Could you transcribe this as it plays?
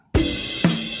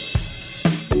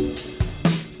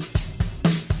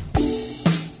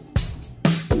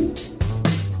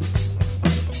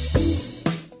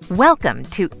Welcome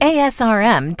to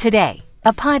ASRM Today,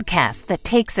 a podcast that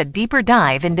takes a deeper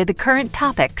dive into the current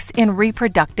topics in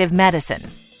reproductive medicine.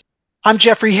 I'm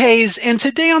Jeffrey Hayes, and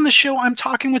today on the show, I'm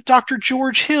talking with Dr.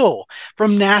 George Hill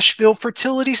from Nashville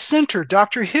Fertility Center.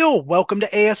 Dr. Hill, welcome to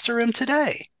ASRM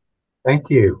Today.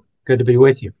 Thank you. Good to be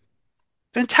with you.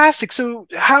 Fantastic. So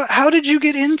how did you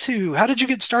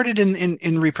get started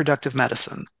in reproductive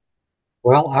medicine?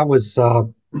 Well, I was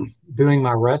doing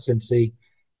my residency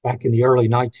back in the early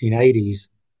 1980s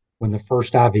when the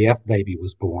first IVF baby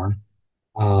was born.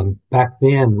 Back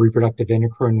then, reproductive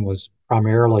endocrine was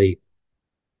primarily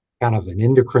kind of an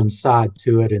endocrine side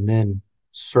to it and then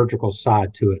surgical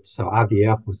side to it. So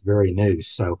IVF was very new.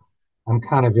 So I'm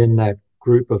kind of in that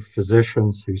group of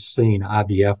physicians who's seen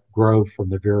IVF grow from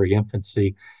the very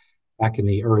infancy back in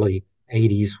the early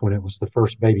 80s when it was the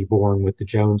first baby born with the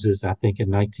Joneses, I think in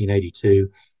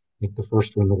 1982. I think the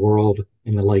first one in the world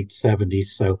in the late 70s.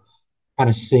 So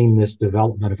kind of seen this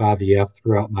development of IVF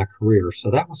throughout my career. So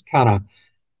that was kind of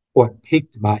what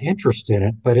piqued my interest in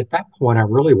it. But at that point, I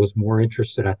really was more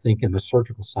interested, I think, in the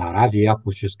surgical side. IVF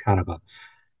was just kind of a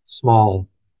small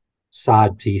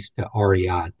side piece to REI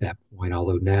at that point,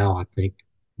 although now I think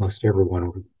most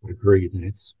everyone would agree that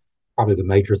it's probably the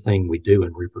major thing we do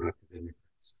in reproductive endocrine.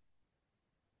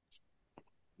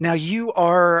 Now, you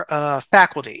are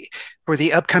faculty for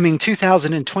the upcoming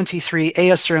 2023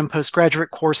 ASRM postgraduate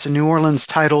course in New Orleans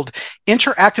titled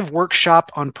Interactive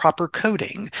Workshop on Proper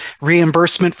Coding,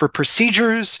 Reimbursement for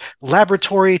Procedures,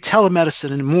 Laboratory,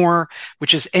 Telemedicine, and More,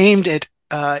 which is aimed at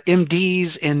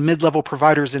MDs and mid-level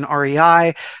providers in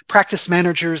REI, practice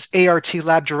managers, ART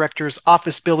lab directors,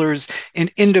 office billers,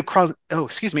 and endocrinology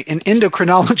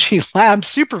lab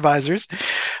supervisors.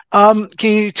 Can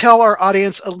you tell our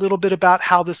audience a little bit about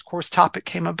how this course topic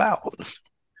came about?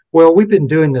 Well, we've been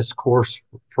doing this course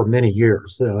for many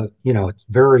years. It's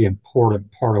a very important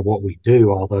part of what we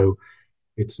do, although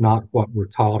it's not what we're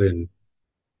taught in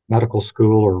medical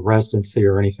school or residency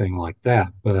or anything like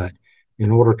that. But in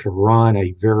order to run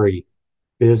a very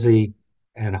busy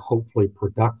and hopefully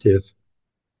productive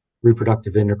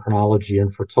reproductive endocrinology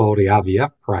and fertility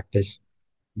IVF practice,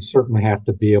 you certainly have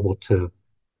to be able to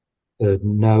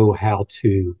know how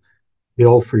to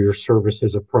bill for your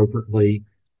services appropriately,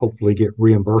 hopefully get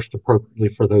reimbursed appropriately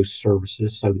for those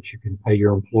services so that you can pay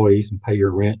your employees and pay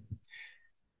your rent,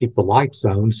 keep the lights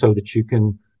on so that you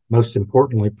can, most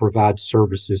importantly, provide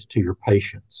services to your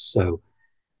patients. So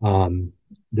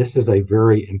this is a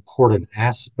very important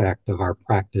aspect of our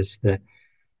practice that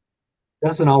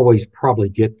doesn't always probably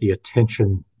get the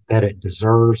attention that it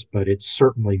deserves, but it's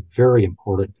certainly very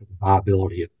important to the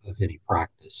viability of any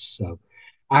practice. So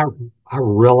I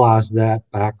realized that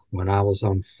back when I was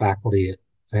on faculty at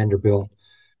Vanderbilt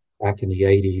back in the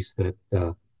 80s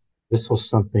that this was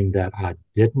something that I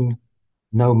didn't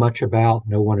know much about.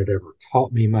 No one had ever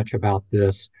taught me much about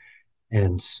this.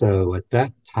 And so at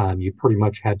that time, you pretty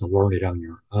much had to learn it on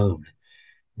your own.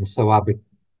 And so I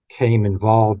became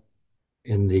involved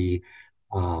in the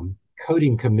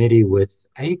coding committee with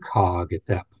ACOG at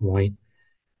that point,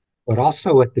 but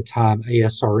also at the time,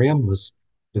 ASRM was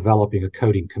developing a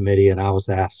coding committee, and I was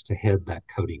asked to head that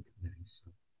coding committee. So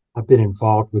I've been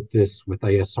involved with this with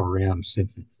ASRM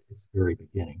since its very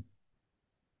beginning.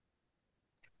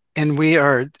 And we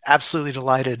are absolutely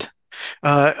delighted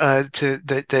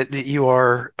that you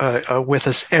are with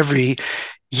us every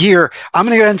year. I'm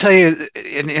going to go ahead and tell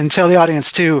you and tell the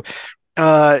audience too.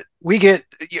 We get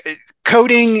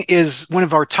coding is one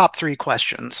of our top 3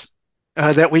 questions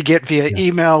that we get via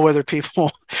email, whether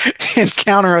people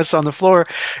encounter us on the floor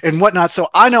and whatnot. So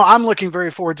I know I'm looking very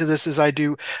forward to this as I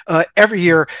do every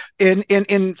year.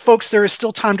 And folks, there is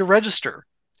still time to register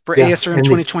for ASRM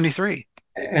 2023.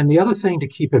 And the other thing to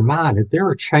keep in mind is there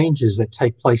are changes that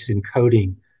take place in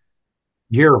coding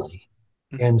yearly.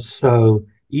 Mm-hmm. And so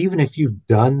even if you've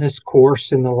done this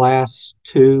course in the last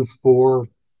 2, 4,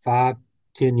 5,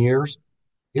 10 years,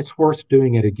 it's worth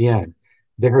doing it again.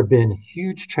 There have been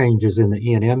huge changes in the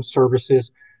E&M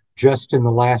services just in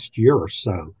the last year or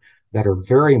so that are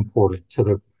very important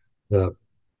to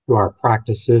our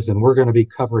practices, and we're going to be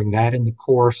covering that in the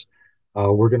course.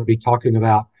 We're going to be talking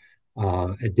about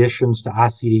additions to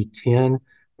ICD-10,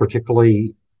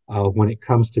 particularly when it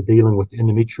comes to dealing with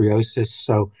endometriosis.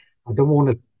 So I don't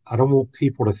want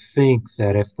people to think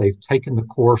that if they've taken the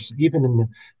course, even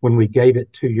when we gave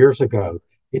it 2 years ago,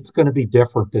 it's going to be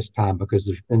different this time because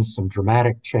there's been some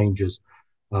dramatic changes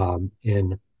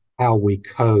in how we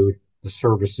code the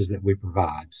services that we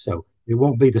provide. So it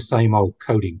won't be the same old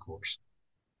coding course.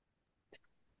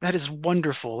 That is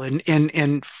wonderful.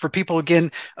 And for people,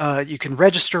 again, you can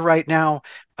register right now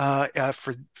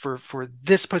for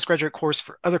this postgraduate course,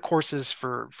 for other courses,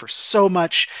 for so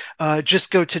much.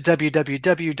 Just go to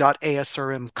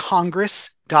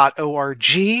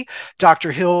www.asrmcongress.org.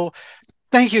 Dr. Hill,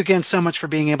 thank you again so much for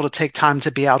being able to take time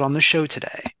to be out on the show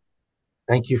today.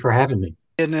 Thank you for having me.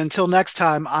 And until next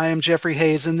time, I am Jeffrey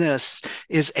Hayes, and this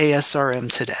is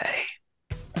ASRM Today.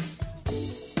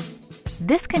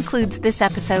 This concludes this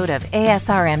episode of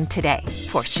ASRM Today.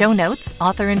 For show notes,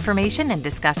 author information, and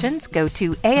discussions, go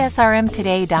to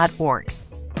asrmtoday.org.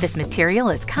 This material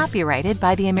is copyrighted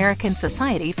by the American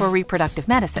Society for Reproductive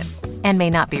Medicine and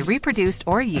may not be reproduced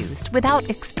or used without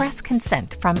express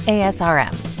consent from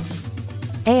ASRM.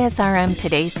 ASRM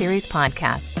Today series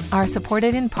podcasts are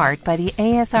supported in part by the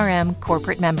ASRM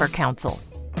Corporate Member Council.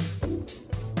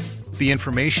 The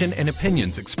information and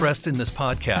opinions expressed in this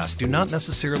podcast do not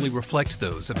necessarily reflect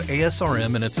those of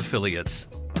ASRM and its affiliates.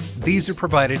 These are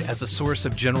provided as a source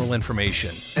of general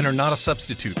information and are not a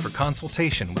substitute for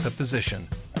consultation with a physician.